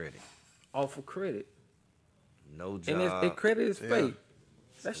of credit. Off of credit. No job. And credit is fake.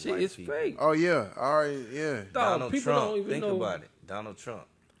 That Some shit white is people. fake. Oh, yeah. All right, yeah. Dog, Donald people Trump. don't even Think know. about it. Donald Trump.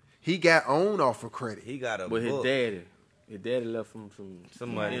 He got owned off of credit. He got a But book. his daddy left him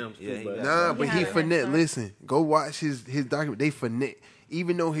some money. M's too, Yeah, he but got- Nah, Yeah, but he he finesse. had- Listen, go watch his document. They finesse.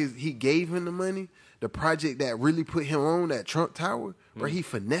 Even though he gave him the money, the project that really put him on that Trump Tower, bro, he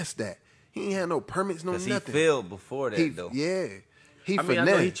finessed that. He ain't had no permits, no Because nothing. he failed before that, He- though. Yeah. He I mean, finessed.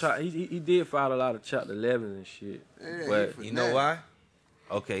 I know he tried. He did file a lot of Chapter 11 and shit. Yeah, but he You know why?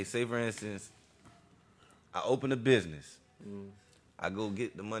 Okay, say for instance, I open a business. I go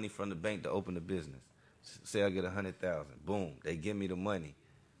get the money from the bank to open the business. Say I get 100,000. Boom, they give me the money.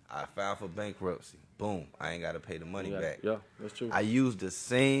 I file for bankruptcy. Boom, I ain't got to pay the money back. Yeah, that's true. I use the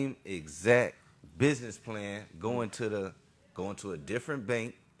same exact business plan going to a different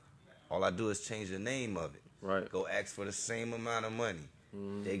bank. All I do is change the name of it. Right. Go ask for the same amount of money.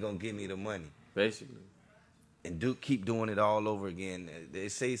 They gonna give me the money. Basically. And keep doing it all over again. They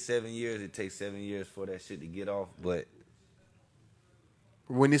say 7 years. It takes 7 years for that shit to get off. But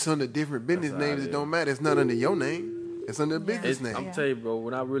When it's under different business That's how names, it it is. don't matter. It's not under your name. It's under a business name. I'm telling you, bro.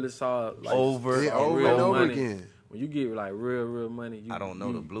 When I really saw like Over Yeah, and over real and over money, again. when you get like real money, you, I don't know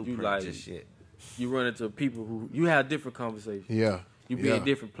you, the blueprint you like, just yet. You run into people who you have different conversations. Yeah. You be Yeah. in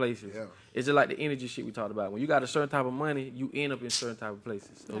different places. Yeah. It's just like the energy shit we talked about. When you got a certain type of money, you end up in certain type of places.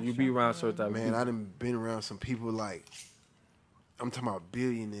 So you be around certain type of Man, people. I done been around some people like, I'm talking about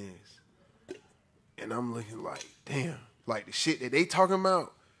billionaires. And I'm looking like, damn. Like the shit that they talking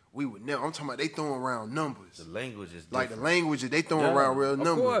about, we would never. I'm talking about they throwing around numbers. The language is Like the different. language that they throwing Yeah, around real of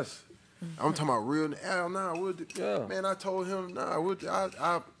numbers. course. I'm talking about real. Hell nah, we'll do, Yeah. man. I told him nah.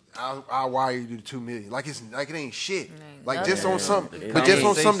 I'll wire you the $2 million. Like it ain't shit. Ain't Like nothing. just on something, The but just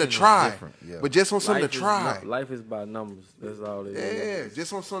on something to conversation is try. different, yeah. But just on something to try. Life is by numbers. That's all it Yeah, is.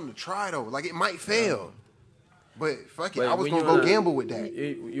 just on something to try though. Like it might fail, but fuck it. But I was when gonna you go in a- gamble with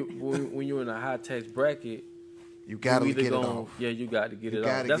that. When you're in a high tax bracket, You gotta you get either it gonna- off. Yeah, you got to get You it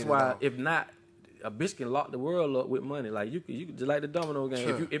gotta off. That's get it why, off. if not, a bitch can lock the world up with money. Like you could just like the domino game.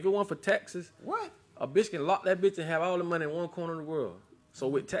 Sure. If it weren't for taxes, What? a bitch can lock that bitch and have all the money in one corner of the world. So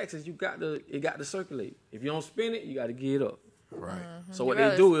with taxes, it got to circulate. If you don't spend it, you got to give it up. Right. So You what they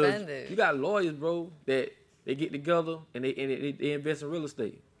gotta do spend is it. you got lawyers, bro, that they get together and they invest in real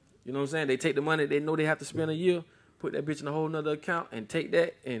estate. You know what I'm saying? They take the money they know they have to spend a year, put that bitch in a whole nother account, and take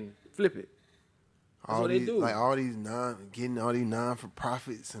that and flip it. That's All what they these, do. like all these non for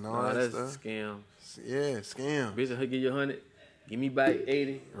profits and all Nah, that that's stuff. scam. Yeah, scam. Bitch, he'll give you 100, give me back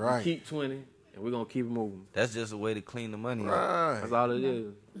 80, you Right. keep 20, and we're gonna keep it moving. That's just a way to clean the money up. Right. That's all it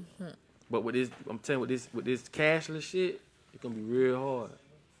is. But with this, I'm telling you, with this cashless shit, it's gonna be real hard.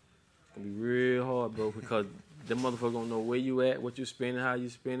 It's gonna be real hard, bro, because them motherfuckers gonna know where you at, what you spending, how you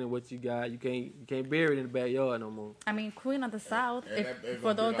spending, what you got. You can't bury it in the backyard no more. I mean, Queen of the South, Yeah, that- it's for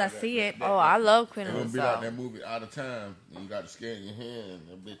gonna be those like that that. see it. Oh, I love Queen It's of gonna the be like South. that movie Out of Time. And you got the skin in your hand and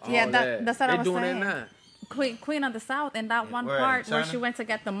that bitch. Yeah, All that's what I they was doing saying. that now. Queen of the South, in that one Where, part where China? she went to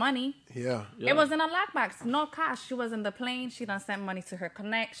get the money, Yeah. Yeah. it was in a lockbox, no cash. She was in the plane. She done sent money to her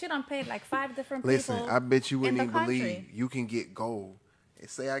connect. She done paid like 5 different Listen, people. I bet you in wouldn't the even country. believe you can get gold. And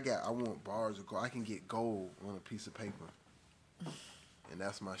say I want bars of gold. I can get gold on a piece of paper. And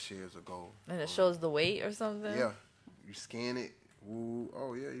that's my shares of gold. And it shows the weight or something. Yeah. You scan it. Woo.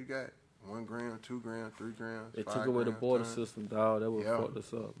 Oh yeah, you got 1 gram, 2 grams, 3 grams. They 5 took away the grams, border 10. system, dog. That would Yeah. fucked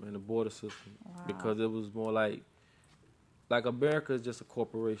us up, man. The border system, because it was more like America is just a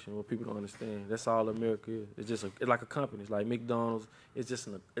corporation. What people don't understand. That's all America is. It's like a company. It's like McDonald's. It's just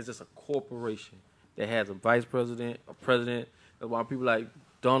a corporation that has a vice president, a president. That's why people like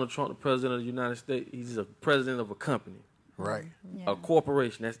Donald Trump, the president of the United States. He's just a president of a company, Right. Yeah. a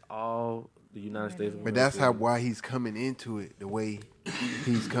corporation. That's all the United States of America. But that's is. why he's coming into it the way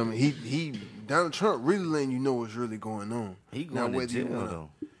he's coming. He Donald Trump really letting you know what's really going on. He Now, going to whether you jail, wanna- though.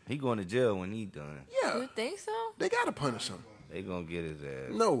 He going to jail when he done. Yeah, You think so? they gotta punish him. They going to get his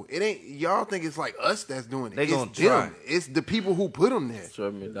ass. No, it ain't. Y'all think it's like us that's doing it. They It's gonna them. try. It's the people who put him there.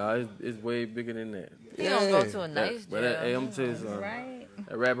 Trust me, dog. It's way bigger than that. He don't go Yeah. to a nice But hey, jail. I'm gonna tell you something. Right.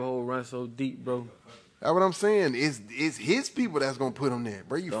 That rabbit hole runs so deep, bro. That's what I'm saying. It's his people that's gonna put him there,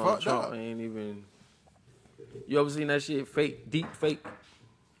 bro. You Donald fucked Trump up. ain't even. You ever seen that shit? Fake, deep fake.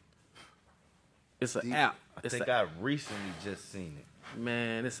 It's an app. I think I recently just seen it.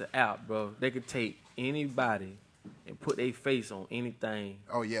 Man, it's an app, bro. They could take anybody and put their face on anything.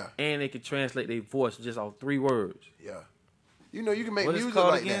 Oh yeah. And they could translate their voice just off 3 words. Yeah. You know you can make What is music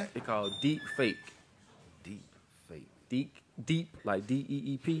called like again? that. It's called deep fake. Deep fake. Deep like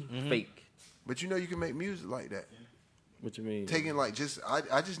DEEP, fake. But you know you can make music like that. What you mean? Taking like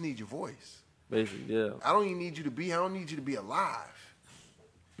I just need your voice. Basically, yeah. I don't even need you to be. I don't need you to be alive.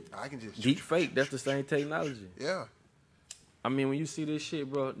 I can just Deep fake. That's the same technology. Yeah. I mean, when you see this shit,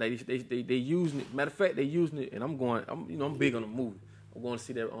 bro, they using it. Matter of fact, they using it, and I'm big on the movie. I'm going to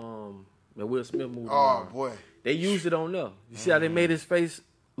see that Will Smith movie. Oh boy. They used it on there. You see how they made his face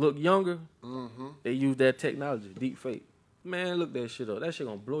look younger? Mm-hmm. They used that technology, deep fake. Man, look that shit up. That shit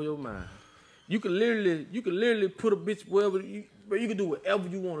gonna blow your mind. You can literally put a bitch wherever you can do whatever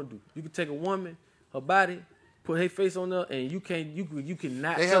you want to do. You can take a woman, her body, put her face on there, and you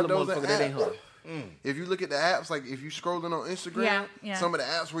cannot They tell have a those motherfucker that ain't her. If you look at the apps, like if you scrolling on Instagram, Yeah. some of the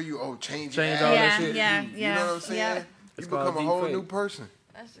apps where you change Change your all app, that shit. you know what I'm saying? Yeah. You It's become a called whole deepfake. new person.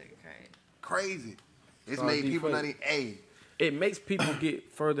 That shit crazy. Crazy. It's called made people deepfake. not even It makes people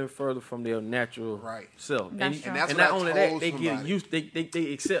get further and further from their natural Right. self. That's And, true. And that's and what not I only that, told they get somebody. used.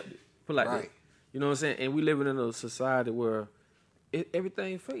 They accept it. Put it like that. Right. You know what I'm saying? And we living in a society where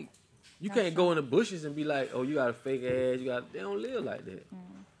everything fake. You can't go in the bushes and be like, oh, you got a fake ass. They don't live like that.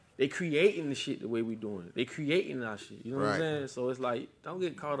 They creating the shit the way we doing it. They creating our shit. You know what I'm Right. saying? So it's like, don't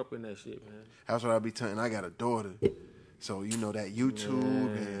get caught up in that shit, man. That's what I be telling. I got a daughter, so you know that YouTube,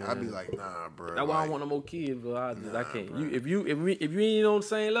 and I be like, nah, bro. That's why I like, don't want no more kids, but I can't. If you ain't on the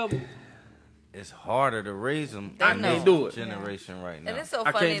same level, It's harder to raise them They in know. this Do it. generation right now. And it's so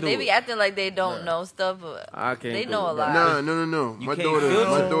I funny. can't do They it. be acting like they don't know stuff, but I can't they do know it, a bro. lot. No. You My can't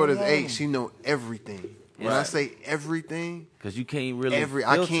filter. daughter's 8. She know everything. When I Right. say everything, Because you can't really I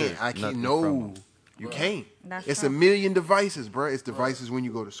filter can't. nothing No, from 'em. you can't. That's It's true. a million devices, bro. It's devices when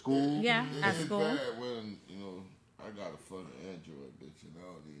you go to school. Yeah, at It's school. bad when, I got a fucking Android, bitch, and I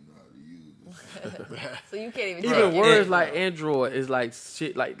don't even know how to use this. So you can't even. Even take words it. like Android is like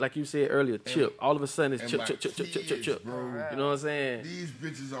shit, like you said earlier, chip. All of a sudden it's And chip, my chip, chip, chip, chip, chip, kids, chip. bro. You know what I'm saying? These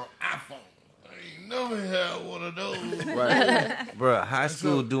bitches on iPhone. I ain't never had one of those. Right. Bruh, high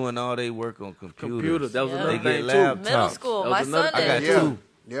school doing all they work on computers. Computer. That was Yeah. another They thing get too. laptops. Middle school. That My was another son thing. I got is. Yeah. two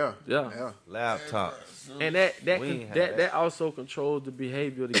Yeah. Yeah. laptops. And that We ain't had that. also controls the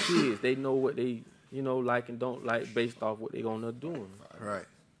behavior of the kids. They know what they like and don't like based off what they gonna doing. Right.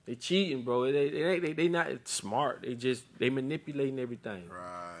 They cheating, bro. They not smart. They manipulating everything.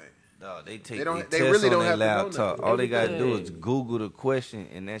 Right. No, they take They don't- their they tests really on don't their have to know laptop. nothing. All they gotta do is Everything. Google the question,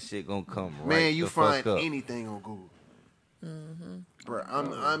 and that shit gonna come right Man, you the find fuck up. anything on Google. Bro,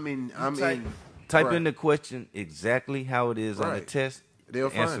 I'm in. Type Right. in the question exactly how it is on the Right. test. They'll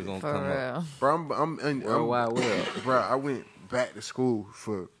the answer find it. gonna For come up. real. Bro, World Wide Web. Bro, I went back to school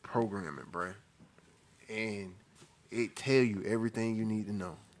for programming, bro, and it tell you everything you need to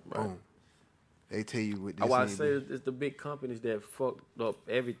know. Right. Boom. They tell you what this. I want need to say to be. it's the big companies that fucked up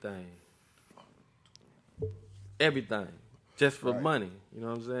everything. Everything. Just for Right. money. You know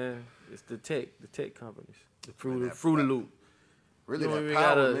what I'm saying? It's the tech companies. The that- Fruity Loop. Really, You don't that even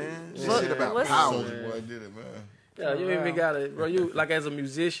power, gotta- man. This Yeah. shit about What's- power. Soulja Boy did it, man. Yeah, you For even real. gotta, bro. You like as a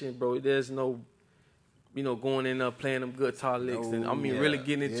musician, bro. There's no, going in there playing them guitar licks, and I mean No, really yeah.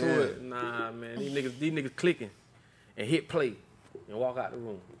 getting into Yeah. it. Nah, man, these niggas clicking and hit play and walk out the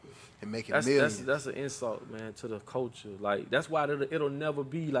room. And making That's millions. that's an insult, man, to the culture. Like that's why it'll never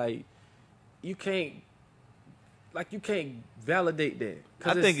be like you can't validate that.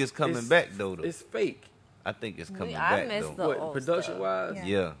 'Cause I think it's coming back though. It's fake. I think it's coming I back miss though. the What old production stuff. wise? Yeah.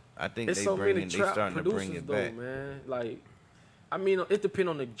 Yeah, I think It's they so many they trap starting to bring producers it though, back. man. Like, I mean, it depends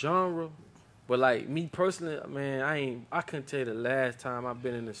on the genre, but like me personally, man, I couldn't tell you the last time I've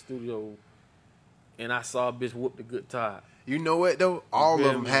been in the studio and I saw a bitch whoop the guitar. You know what though? All feel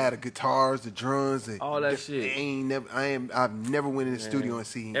of them me? had the guitars, the drums, All that shit. I've never went in the studio and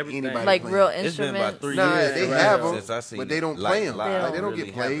seen Everything. anybody Like playing. real It's been about instruments. 3 Nah, years they right have now 'em, since I seen but they it don't play 'em. live Like, they don't get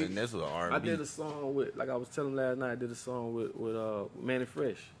really played. happen. This was R&B. I did a song with, like I was telling last night, I did a song with Manny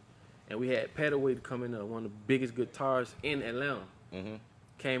Fresh, and we had Padaway to come in there, one of the biggest guitarists in Atlanta. Mhm.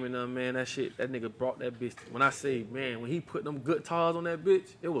 Came in there, man. That nigga brought that bitch. When I say, man, when he put them guitars on that bitch,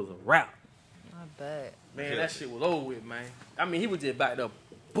 it was a wrap. I bet. Man, that shit was over with, man. I mean, he was just back up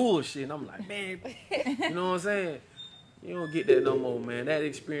bullshit. And I'm like, man, you know what I'm saying? You don't get that no more, man. That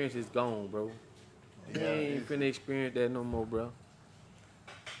experience is gone, bro. You ain't finna experience that no more, bro.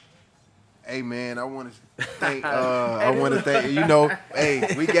 Hey man, I want to thank. You know,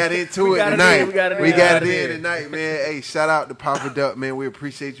 hey, we got into it tonight. We got it in tonight, man. Hey, shout out to Papa Duck, man. We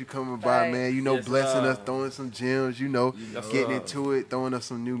appreciate you coming by, man. You know, blessing us, throwing some gems. You know, getting into it, throwing us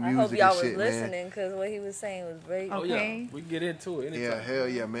some new music. I hope y'all and shit, was listening, because what he was saying was great. Oh yeah, we get into it. Anytime. Yeah, hell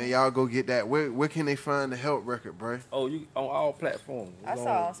yeah, man. Y'all go get that. Where can they find the Help record, bro? Oh, you on all platforms. I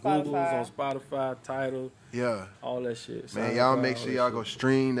saw on Spotify. Google's on Spotify, Tidal. Yeah. All that shit. Man, y'all make sure y'all go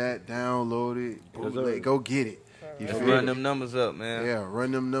stream that, download it, bootleg, go get it. You run them numbers up, man. Yeah,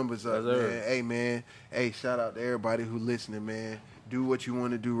 run them numbers up, man. Hey, man. Hey, shout out to everybody who listening, man. Do what you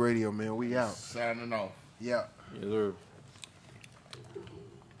want to do radio, man. We out. Signing off. Yeah. Yes, sir.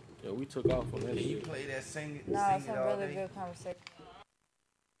 Yeah, we took off on that shit. You play that sing it, No, sing it's it a all really day? good conversation.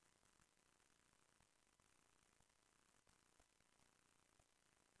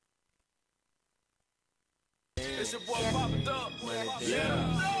 It's your boy Papa Duck.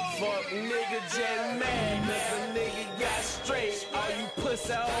 Fuck nigga just mad cause a nigga got straight. All you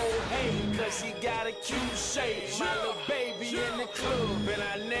pussy old hate cause she got a cute shape. My little baby in the club and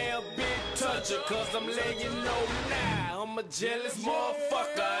I nail big toucher cause I'm letting you know now. I'm a jealous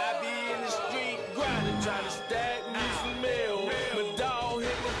motherfucker. I be in the street grinding trying to stack me some mail. My dog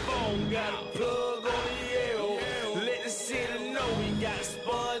hit my phone, got a plug on the L. Let the city know we got a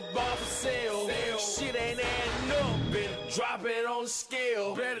SpongeBob for sale. Shit ain't adding up, better drop it on the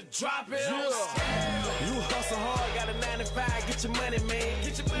scale. Better drop it on the scale. You hustle hard, got a 9-to-5, get your money, man.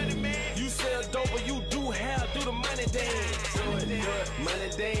 Get your money, man. You sell dope, but you do hell, do the money dance. Money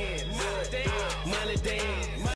dance, money dance.